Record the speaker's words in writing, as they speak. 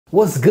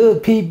What's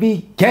good,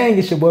 PB gang?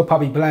 It's your boy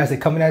Poppy Blasted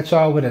coming at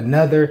y'all with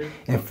another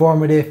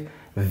informative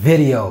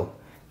video.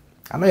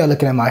 I know y'all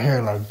looking at my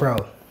hair like, bro,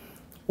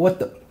 what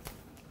the?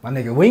 My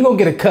nigga, when you gonna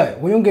get a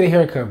cut? When you gonna get a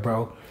haircut,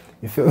 bro?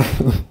 You feel me?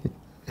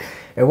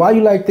 And why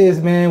you like this,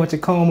 man, with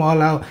your comb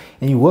all out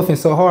and you woofing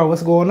so hard?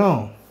 What's going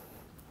on?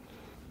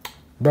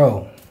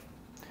 Bro,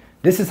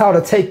 this is how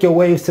to take your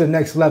waves to the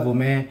next level,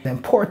 man. The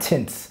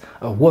importance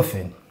of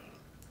woofing.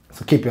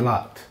 So keep it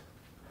locked.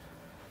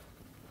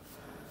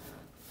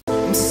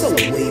 I'm so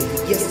wavy,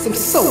 yes, I'm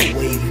so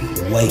wavy.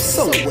 Wave,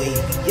 so wavy,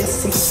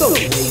 yes, I'm so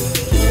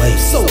wavy. Wave,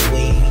 so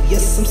wavy,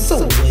 yes, I'm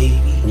so wavy.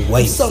 Wave,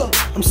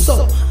 I'm so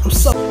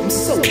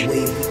wavy,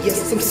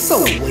 yes, I'm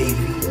so wavy.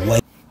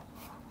 Wave.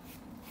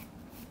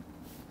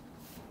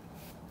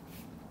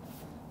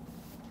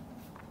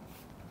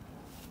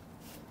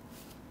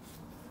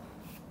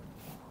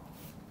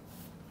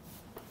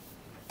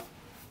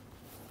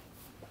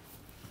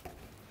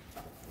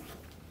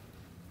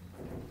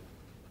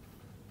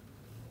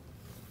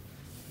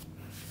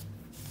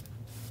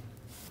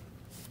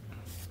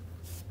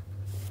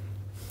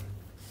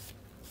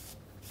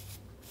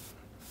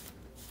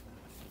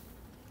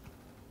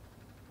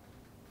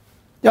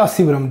 Y'all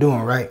see what I'm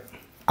doing, right?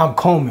 I'm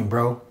combing,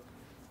 bro.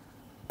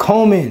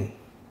 Combing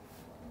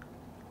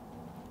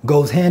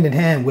goes hand in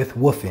hand with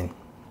woofing,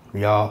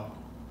 y'all.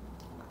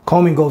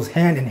 Combing goes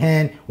hand in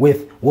hand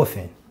with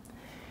woofing.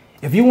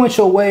 If you want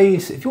your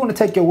waves, if you want to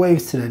take your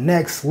waves to the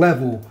next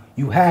level,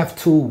 you have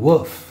to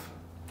woof,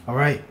 all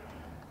right?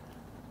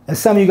 And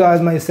some of you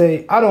guys may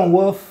say, I don't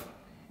woof.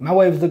 My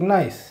waves look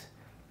nice.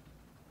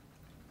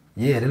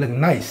 Yeah, they look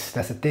nice.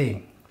 That's the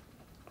thing.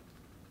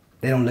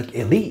 They don't look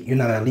elite. You're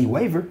not an elite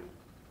waver.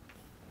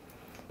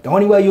 The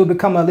only way you'll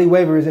become an elite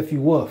waver is if you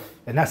woof.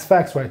 And that's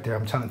facts right there.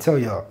 I'm trying to tell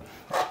y'all.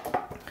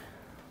 A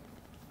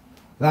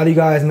lot of you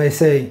guys may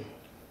say,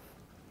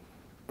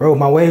 bro,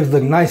 my waves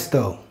look nice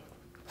though.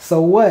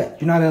 So what?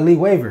 You're not an elite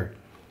waver.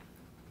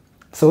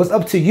 So it's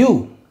up to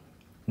you.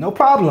 No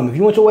problem. If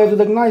you want your waves to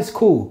look nice,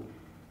 cool.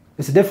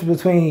 It's the difference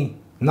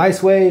between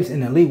nice waves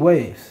and elite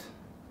waves.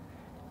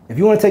 If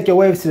you want to take your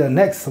waves to the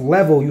next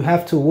level, you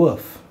have to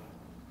woof.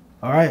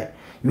 All right?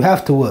 You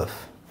have to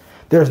woof.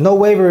 There's no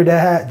waver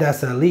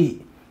that's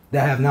elite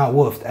that have not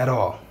woofed at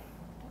all.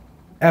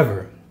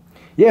 Ever.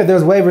 Yeah,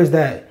 there's wavers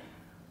that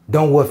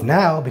don't woof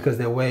now because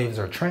their waves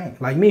are trained.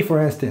 Like me,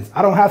 for instance,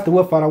 I don't have to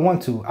woof if I don't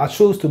want to. I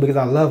choose to because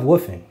I love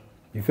woofing.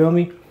 You feel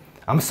me?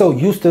 I'm so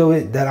used to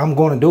it that I'm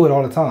going to do it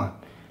all the time.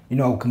 You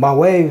know, my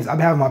waves, I've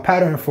been having my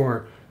pattern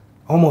for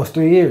almost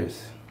 3 years.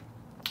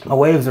 My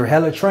waves are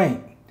hella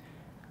trained.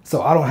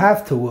 So I don't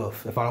have to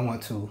woof if I don't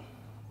want to.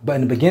 But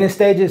in the beginning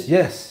stages,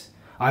 yes,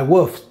 I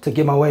woofed to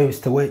get my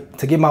waves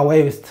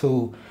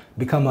to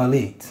become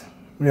elite.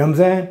 You know what I'm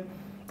saying?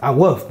 I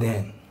woofed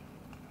then.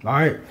 All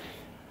right.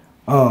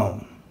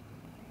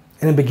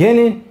 In the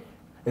beginning,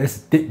 it's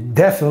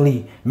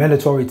definitely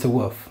mandatory to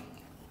woof.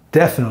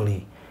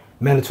 Definitely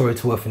mandatory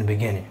to woof in the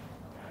beginning.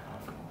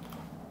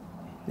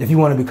 If you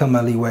want to become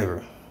an elite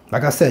waver.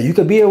 Like I said, you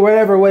could be a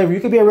whatever waver. You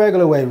could be a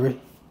regular waver.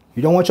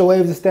 You don't want your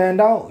waves to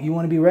stand out. You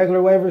want to be regular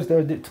waivers.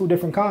 There's two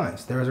different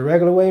kinds. There's a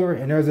regular waver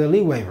and there's an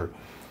elite waver.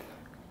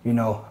 You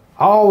know,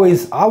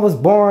 I was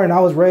born,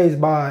 I was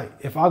raised by,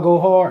 if I go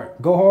hard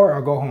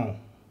or go home.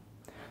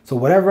 So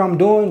whatever I'm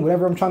doing,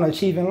 whatever I'm trying to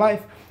achieve in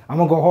life, I'm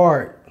going to go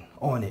hard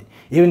on it.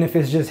 Even if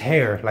it's just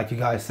hair, like you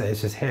guys say,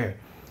 it's just hair.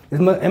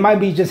 It might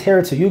be just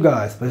hair to you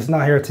guys, but it's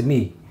not hair to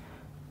me.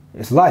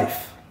 It's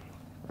life.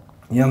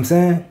 You know what I'm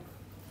saying?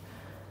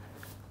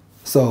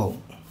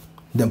 So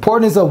the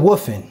importance of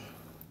woofing.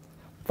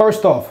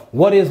 First off,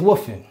 what is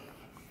woofing?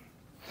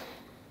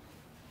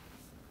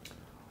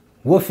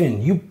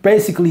 Woofing, you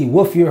basically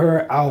woof your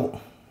hair out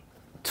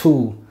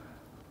to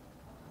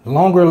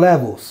longer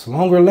levels,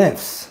 longer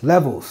lengths,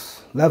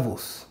 levels,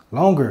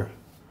 longer.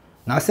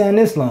 Not saying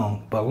this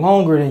long, but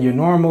longer than your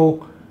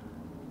normal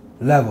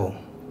level.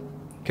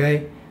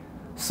 Okay?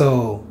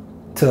 So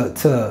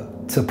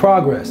to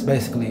progress,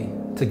 basically,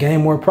 to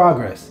gain more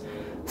progress.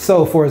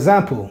 So for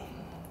example,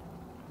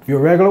 if you're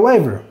a regular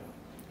waver,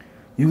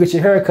 you get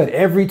your hair cut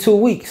every 2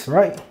 weeks,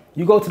 right?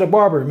 You go to the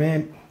barber,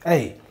 man.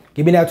 Hey,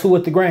 give me that 2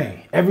 with the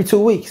grain every 2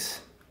 weeks.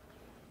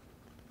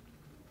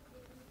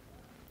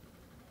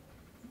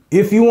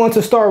 If you want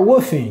to start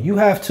woofing, you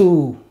have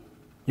to,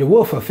 your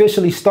woof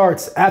officially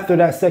starts after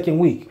that second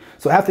week.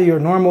 So after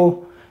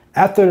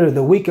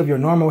the week of your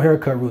normal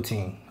haircut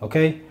routine,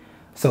 okay?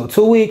 So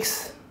 2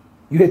 weeks,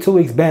 you hit 2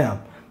 weeks,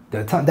 bam.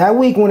 That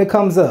week when it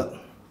comes up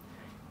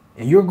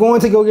and you're going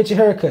to go get your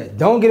haircut,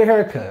 don't get a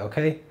haircut,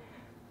 okay?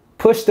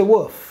 Push the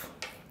woof.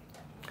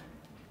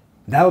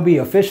 That will be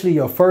officially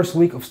your first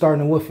week of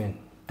starting woofing.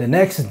 The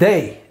next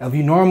day of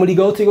you normally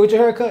go to get your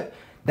haircut,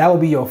 that will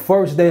be your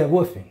first day of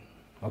woofing,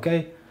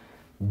 okay?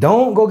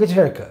 Don't go get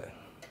your haircut.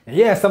 And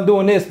yes, I'm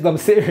doing this because I'm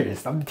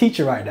serious. I'm the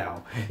teacher right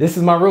now. This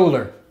is my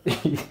ruler.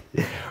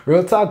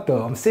 Real talk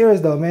though, I'm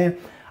serious though, man.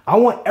 I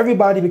want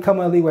everybody to become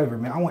an elite waver,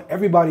 man. I want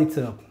everybody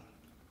to,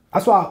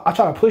 that's why I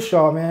try to push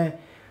y'all, man,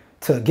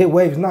 to get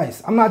waves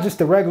nice. I'm not just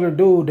a regular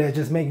dude that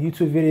just make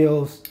YouTube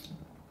videos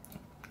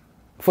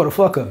for the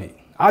fuck of it.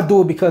 I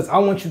do it because I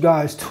want you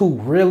guys to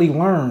really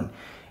learn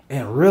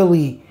and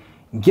really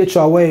get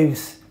your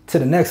waves to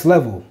the next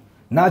level.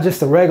 Not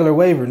just a regular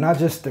waver, not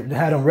just to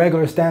have them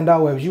regular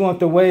standout waves. You want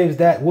the waves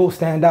that will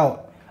stand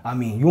out. I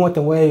mean, you want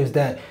the waves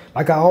that,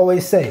 like I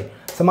always say,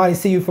 somebody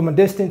see you from a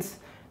distance,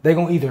 they're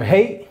gonna either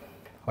hate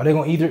or they're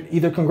gonna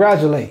either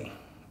congratulate.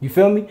 You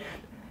feel me?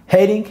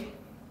 Hating.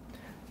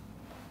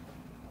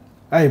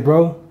 Hey,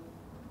 bro.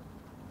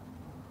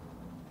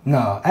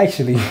 No,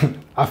 actually,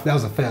 that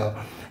was a fail.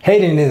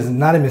 Hating is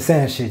not even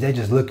saying shit. They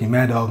just looking,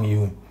 mad dogging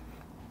you.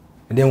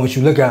 And then once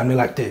you look at them, they're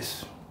like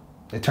this.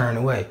 They turn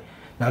away.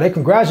 Now they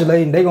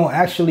congratulating, they gonna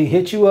actually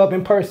hit you up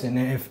in person.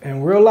 And if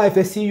in real life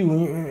they see you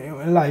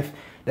in life,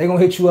 they gonna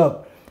hit you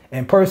up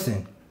in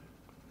person.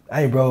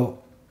 Hey, bro,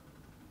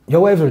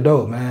 your waves are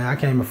dope, man. I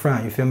can't even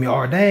front. You feel me?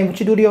 Or dang, what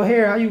you do to your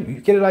hair? How you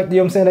get it like, you know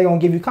what I'm saying? They gonna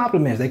give you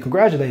compliments. They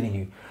congratulating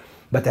you.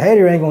 But the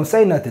hater ain't gonna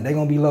say nothing. They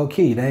gonna be low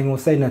key. They ain't gonna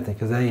say nothing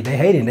because they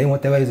hating. They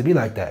want their waves to be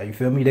like that. You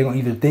feel me? They gonna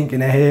either think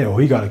in their head, oh,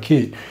 he got a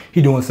kid.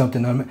 He doing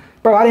something.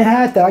 Bro, I didn't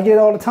have that. I get it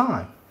all the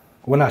time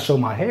when I show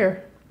my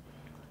hair.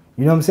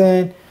 You know what I'm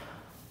saying?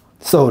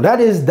 So that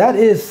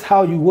is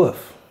how you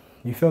woof.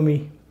 You feel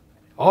me?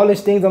 All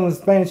these things I'm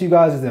explaining to you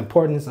guys is the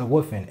importance of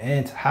woofing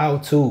and how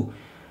to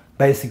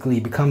basically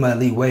become an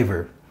elite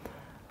waver.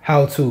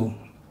 How to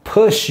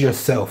push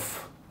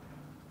yourself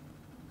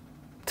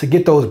to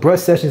get those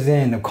brush sessions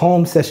in, the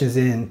comb sessions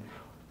in,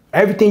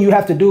 everything you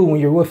have to do when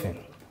you're woofing.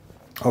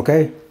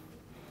 Okay?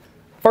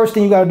 First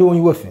thing you gotta do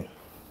when you're woofing.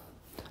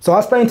 So I'll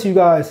explain to you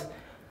guys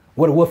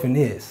what a woofing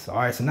is. All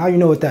right, so now you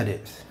know what that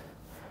is.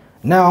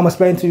 Now I'm gonna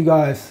explain to you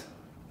guys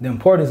the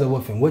importance of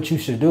woofing, what you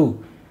should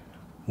do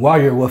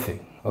while you're woofing,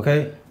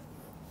 okay?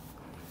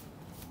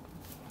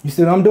 You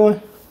see what I'm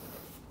doing?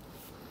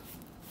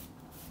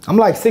 I'm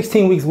like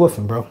 16 weeks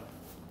woofing, bro. You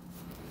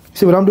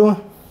see what I'm doing?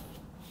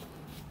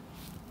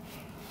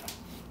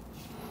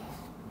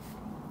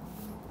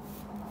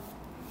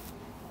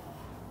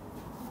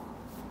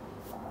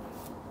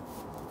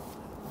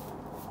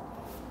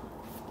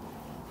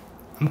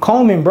 I'm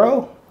combing,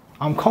 bro.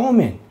 I'm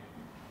combing.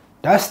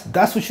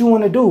 That's what you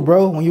want to do,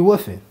 bro, when you're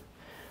woofing.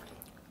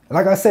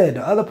 Like I said,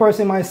 the other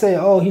person might say,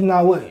 oh, he's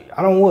not woof.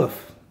 I don't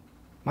woof.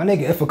 My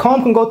nigga, if a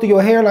comb can go through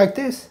your hair like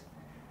this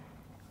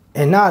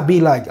and not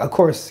be like, of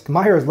course,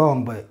 my hair is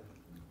long, but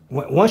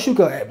once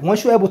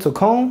you're able to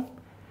comb,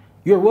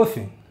 you're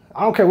woofing.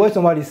 I don't care what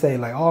somebody say,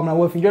 like, oh, I'm not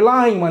woofing. You're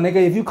lying, my nigga.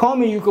 If you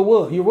comb me, you could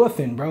woof. You're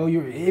woofing, bro.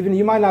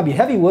 You might not be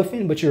heavy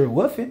woofing, but you're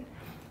woofing.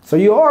 So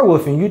you are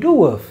woofing. You do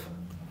woof.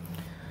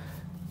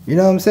 You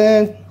know what I'm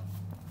saying?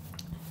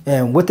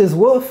 And with this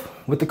woof,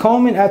 with the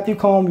combing, after you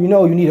comb, you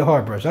know you need a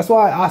hard brush. That's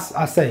why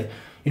I say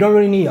you don't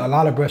really need a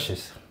lot of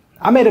brushes.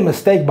 I made a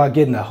mistake by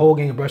getting a whole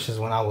gang of brushes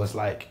when I was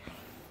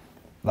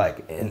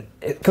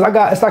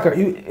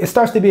it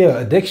starts to be an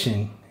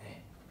addiction.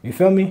 You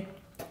feel me?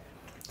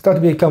 It starts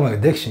to become an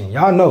addiction.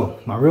 Y'all know,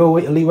 my real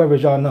elite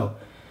wavers, y'all know.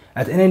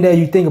 At the end of the day,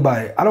 you think about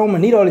it. I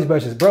don't need all these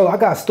brushes, bro. I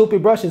got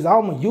stupid brushes. I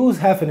don't use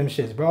half of them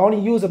shits, bro. I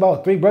only use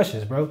about 3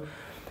 brushes, bro.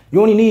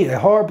 You only need a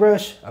hard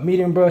brush, a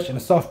medium brush, and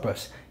a soft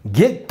brush.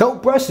 Get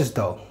dope brushes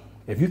though.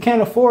 If you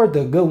can't afford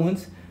the good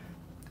ones,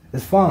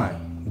 it's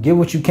fine. Get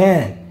what you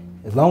can.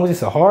 As long as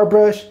it's a hard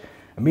brush,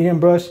 a medium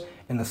brush,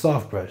 and a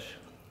soft brush.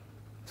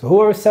 So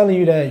whoever's telling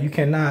you that you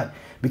cannot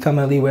become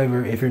an elite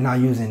waver if you're not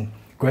using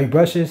great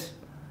brushes,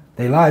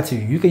 they lied to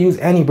you. You can use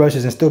any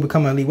brushes and still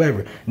become an elite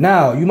waver.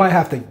 Now, you might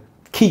have to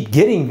keep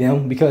getting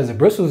them because the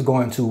bristles is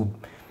going to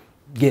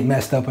get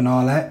messed up and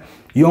all that.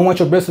 You don't want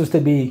your bristles to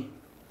be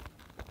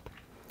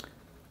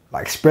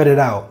like spread it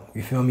out.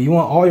 You feel me? You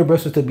want all your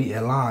brushes to be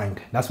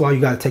aligned. That's why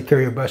you got to take care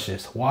of your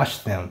brushes. Wash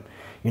them.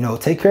 You know,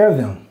 take care of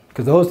them.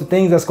 Because those are the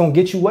things that's going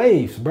to get you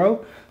waves,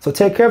 bro. So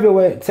take care of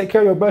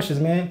your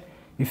brushes, man.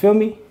 You feel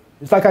me?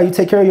 It's like how you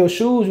take care of your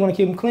shoes. You want to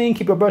keep them clean.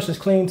 Keep your brushes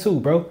clean too,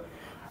 bro.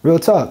 Real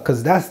talk.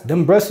 Because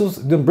them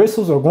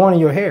bristles are going in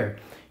your hair.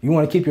 You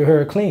want to keep your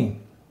hair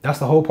clean. That's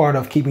the whole part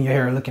of keeping your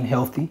hair looking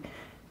healthy.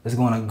 It's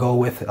going to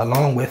go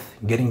along with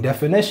getting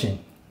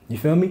definition. You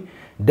feel me?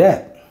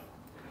 Depth.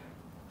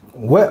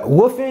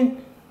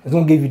 Woofing is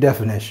going to give you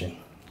definition.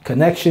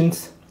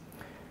 Connections.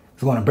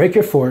 It's going to break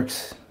your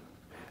forks.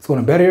 It's going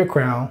to better your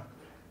crown.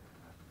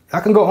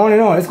 I can go on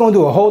and on. It's going to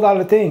do a whole lot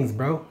of things,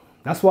 bro.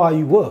 That's why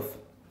you woof.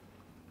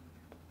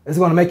 It's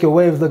going to make your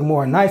waves look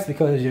more nice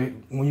because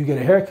when you get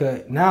a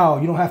haircut, now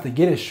you don't have to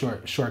get it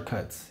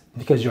shortcuts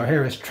because your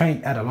hair is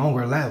trained at a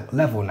longer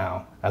level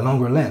now, at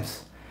longer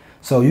lengths.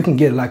 So you can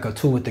get like a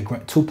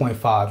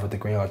 2.5 with the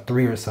grain or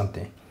 3 or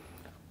something.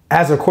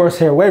 As a coarse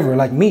hair waver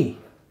like me.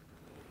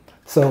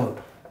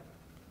 So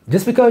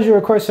just because you're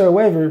a coarse hair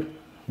waver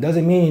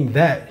doesn't mean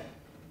that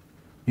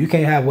you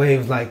can't have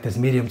waves like this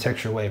medium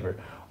texture waver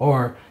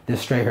or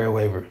this straight hair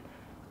waver.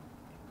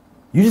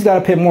 You just got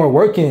to put more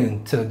work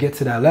in to get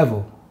to that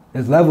level.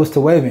 There's levels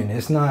to waving.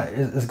 It's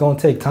going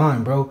to take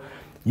time, bro.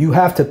 You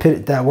have to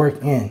put that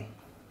work in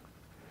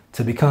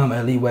to become an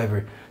elite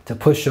waver, to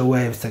push your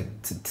waves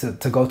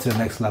to go to the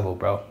next level,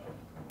 bro.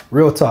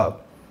 Real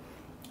talk.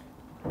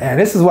 And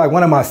this is like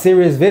one of my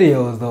serious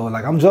videos though.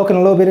 Like I'm joking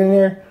a little bit in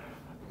there,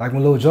 like my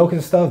little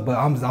joking stuff, but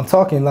I'm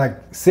talking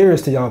like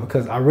serious to y'all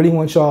because I really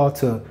want y'all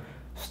to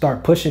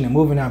start pushing and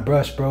moving that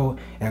brush, bro,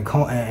 and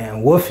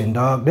woofing,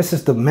 dog. This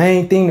is the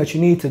main thing that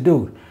you need to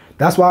do.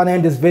 That's why I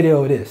named this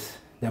video this.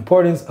 The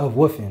importance of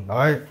woofing, all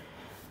right?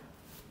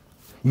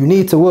 You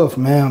need to woof,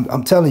 man.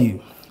 I'm telling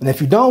you. And if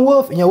you don't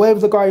woof and your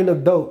waves already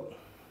look dope,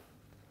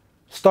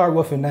 start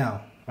woofing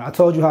now. I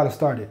told you how to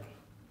start it.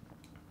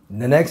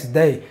 The next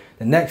day,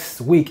 the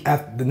next week,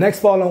 after the next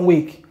following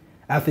week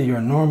after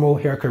your normal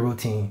haircut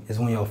routine is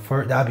when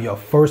that'll be your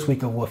first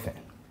week of woofing,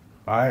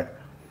 all right?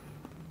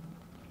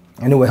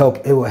 And it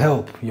will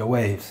help your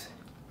waves.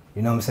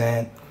 You know what I'm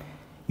saying?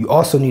 You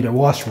also need a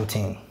wash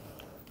routine.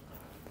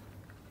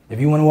 If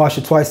you want to wash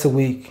it twice a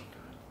week,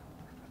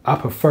 I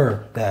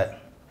prefer that.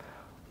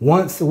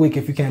 Once a week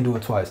if you can't do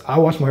it twice. I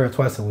wash my hair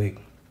twice a week.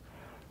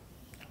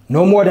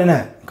 No more than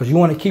that, because you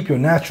want to keep your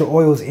natural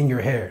oils in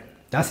your hair.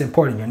 That's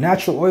important. Your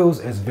natural oils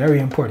is very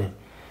important.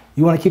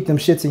 You want to keep them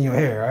shits in your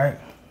hair, all right?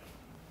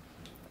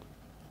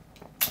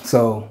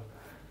 So,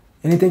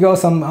 anything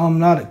else I'm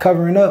not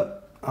covering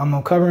up,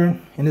 I'm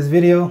covering in this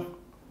video?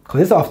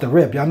 Because it's off the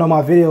rip. Y'all know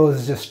my videos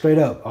is just straight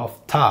up,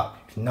 off top.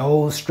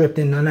 No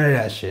scripting, none of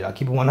that shit. I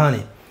keep it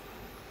 100.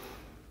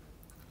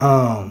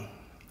 I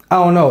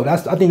don't know. I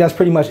think that's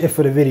pretty much it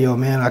for the video,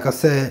 man. Like I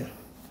said,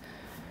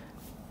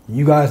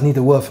 you guys need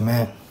to woof,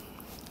 man.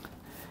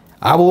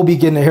 I will be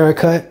getting a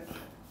haircut.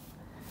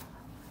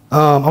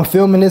 I'm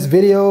filming this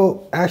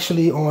video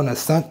actually on a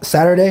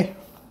Saturday.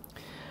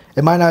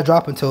 It might not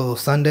drop until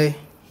Sunday.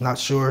 Not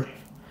sure.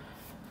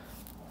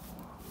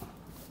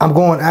 I'm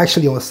going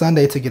actually on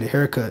Sunday to get a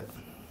haircut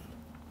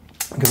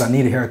because I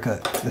need a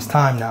haircut. It's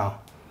time now.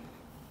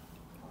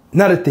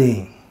 Another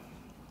thing,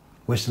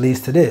 which leads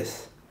to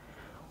this.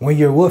 When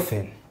you're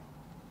woofing,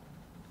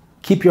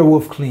 keep your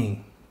woof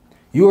clean.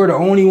 You are the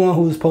only one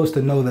who's supposed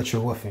to know that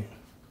you're woofing.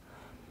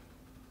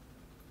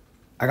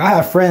 Like I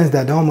have friends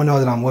that don't know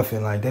that I'm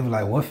woofing. Like they be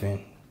like,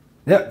 woofing?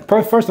 Yeah,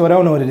 first of all, they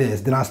don't know what it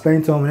is. Then I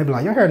explain to them and they be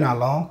like, your hair not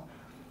long.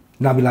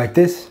 And I'll be like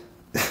this.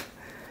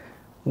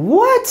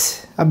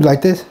 What? I'll be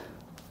like this.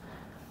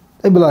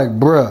 They be like,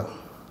 bruh,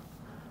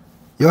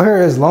 your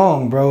hair is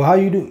long, bro. How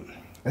you do?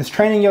 It's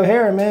training your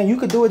hair, man. You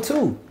could do it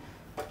too.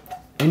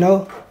 You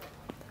know?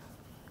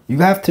 You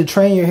have to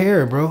train your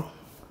hair, bro.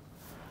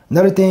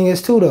 Another thing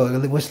is too, though,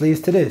 which leads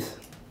to this.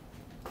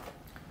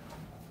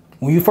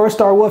 When you first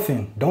start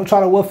woofing, don't try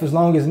to woof as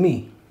long as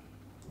me.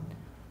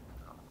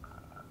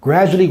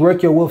 Gradually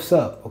work your woofs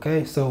up,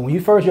 okay? So when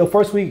you first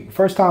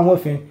time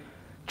woofing,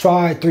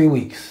 try 3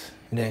 weeks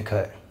and then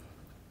cut.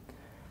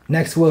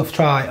 Next woof,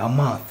 try a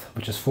month,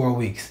 which is 4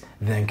 weeks,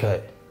 then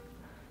cut.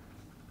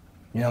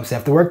 You know what I'm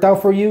saying? If it worked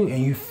out for you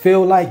and you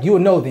feel like, you'll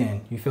know then.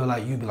 You feel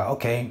like, you'd be like,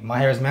 okay, my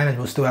hair is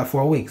manageable still at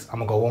 4 weeks. I'm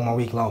gonna go 1 more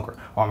week longer,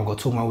 or I'm gonna go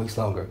 2 more weeks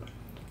longer.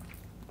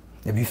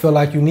 If you feel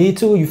like you need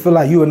to, you feel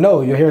like you will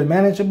know your hair is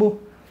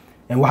manageable.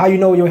 And how you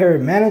know your hair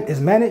is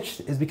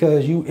managed is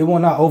because it will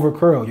not over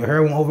curl. Your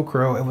hair won't over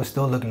curl. It will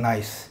still look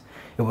nice.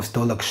 It will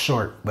still look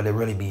short, but it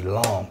really be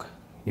long.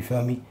 You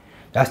feel me?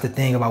 That's the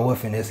thing about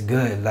woofing. It's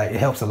good. Like it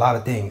helps a lot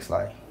of things.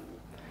 Like.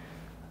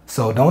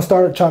 So don't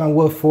start trying to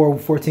woof for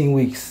 14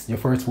 weeks, your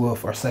first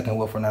woof or second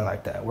woof or nothing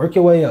like that. Work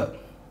your way up.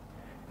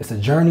 It's a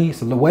journey.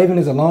 So the waving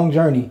is a long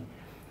journey.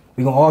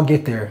 We're going to all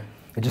get there.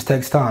 It just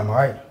takes time, all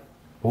right?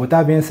 But with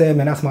that being said,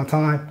 man, that's my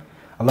time.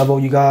 I love all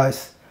you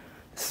guys.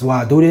 This is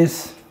why I do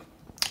this.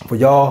 For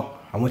y'all,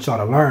 I want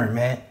y'all to learn,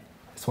 man.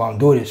 That's why I'm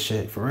doing this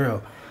shit, for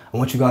real. I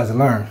want you guys to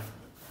learn.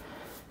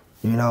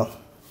 You know?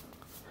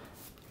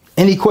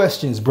 Any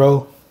questions,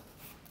 bro?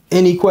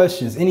 Any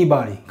questions?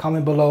 Anybody?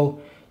 Comment below.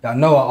 Y'all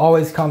know I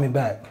always comment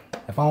back.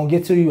 If I don't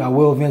get to you, I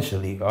will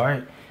eventually, all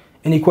right?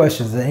 Any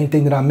questions?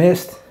 Anything that I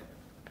missed?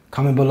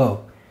 Comment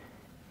below.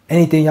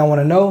 Anything y'all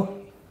want to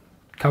know?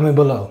 Comment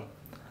below.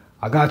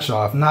 I got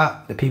y'all. If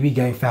not, the PB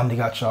Gang family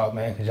got y'all,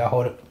 man, because y'all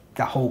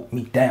hold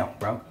me down,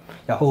 bro.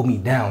 Y'all hold me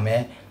down,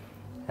 man.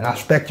 And I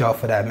respect y'all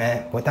for that,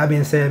 man. With that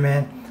being said,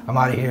 man, I'm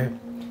out of here.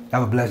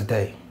 Have a blessed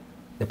day.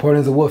 The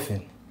importance of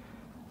woofing.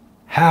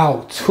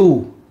 How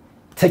to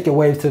take your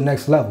waves to the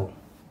next level.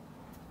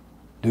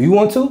 Do you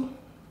want to?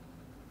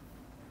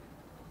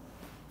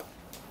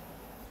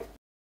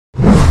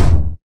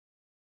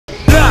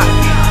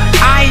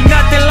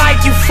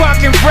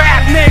 Fucking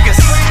rap niggas.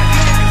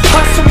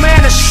 Hustle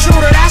man, a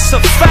shooter, that's a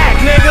fact,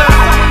 nigga.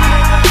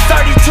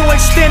 32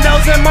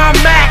 extendos in my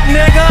Mac,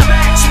 nigga.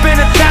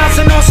 Spend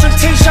 1,000 on some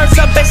t-shirts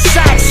up at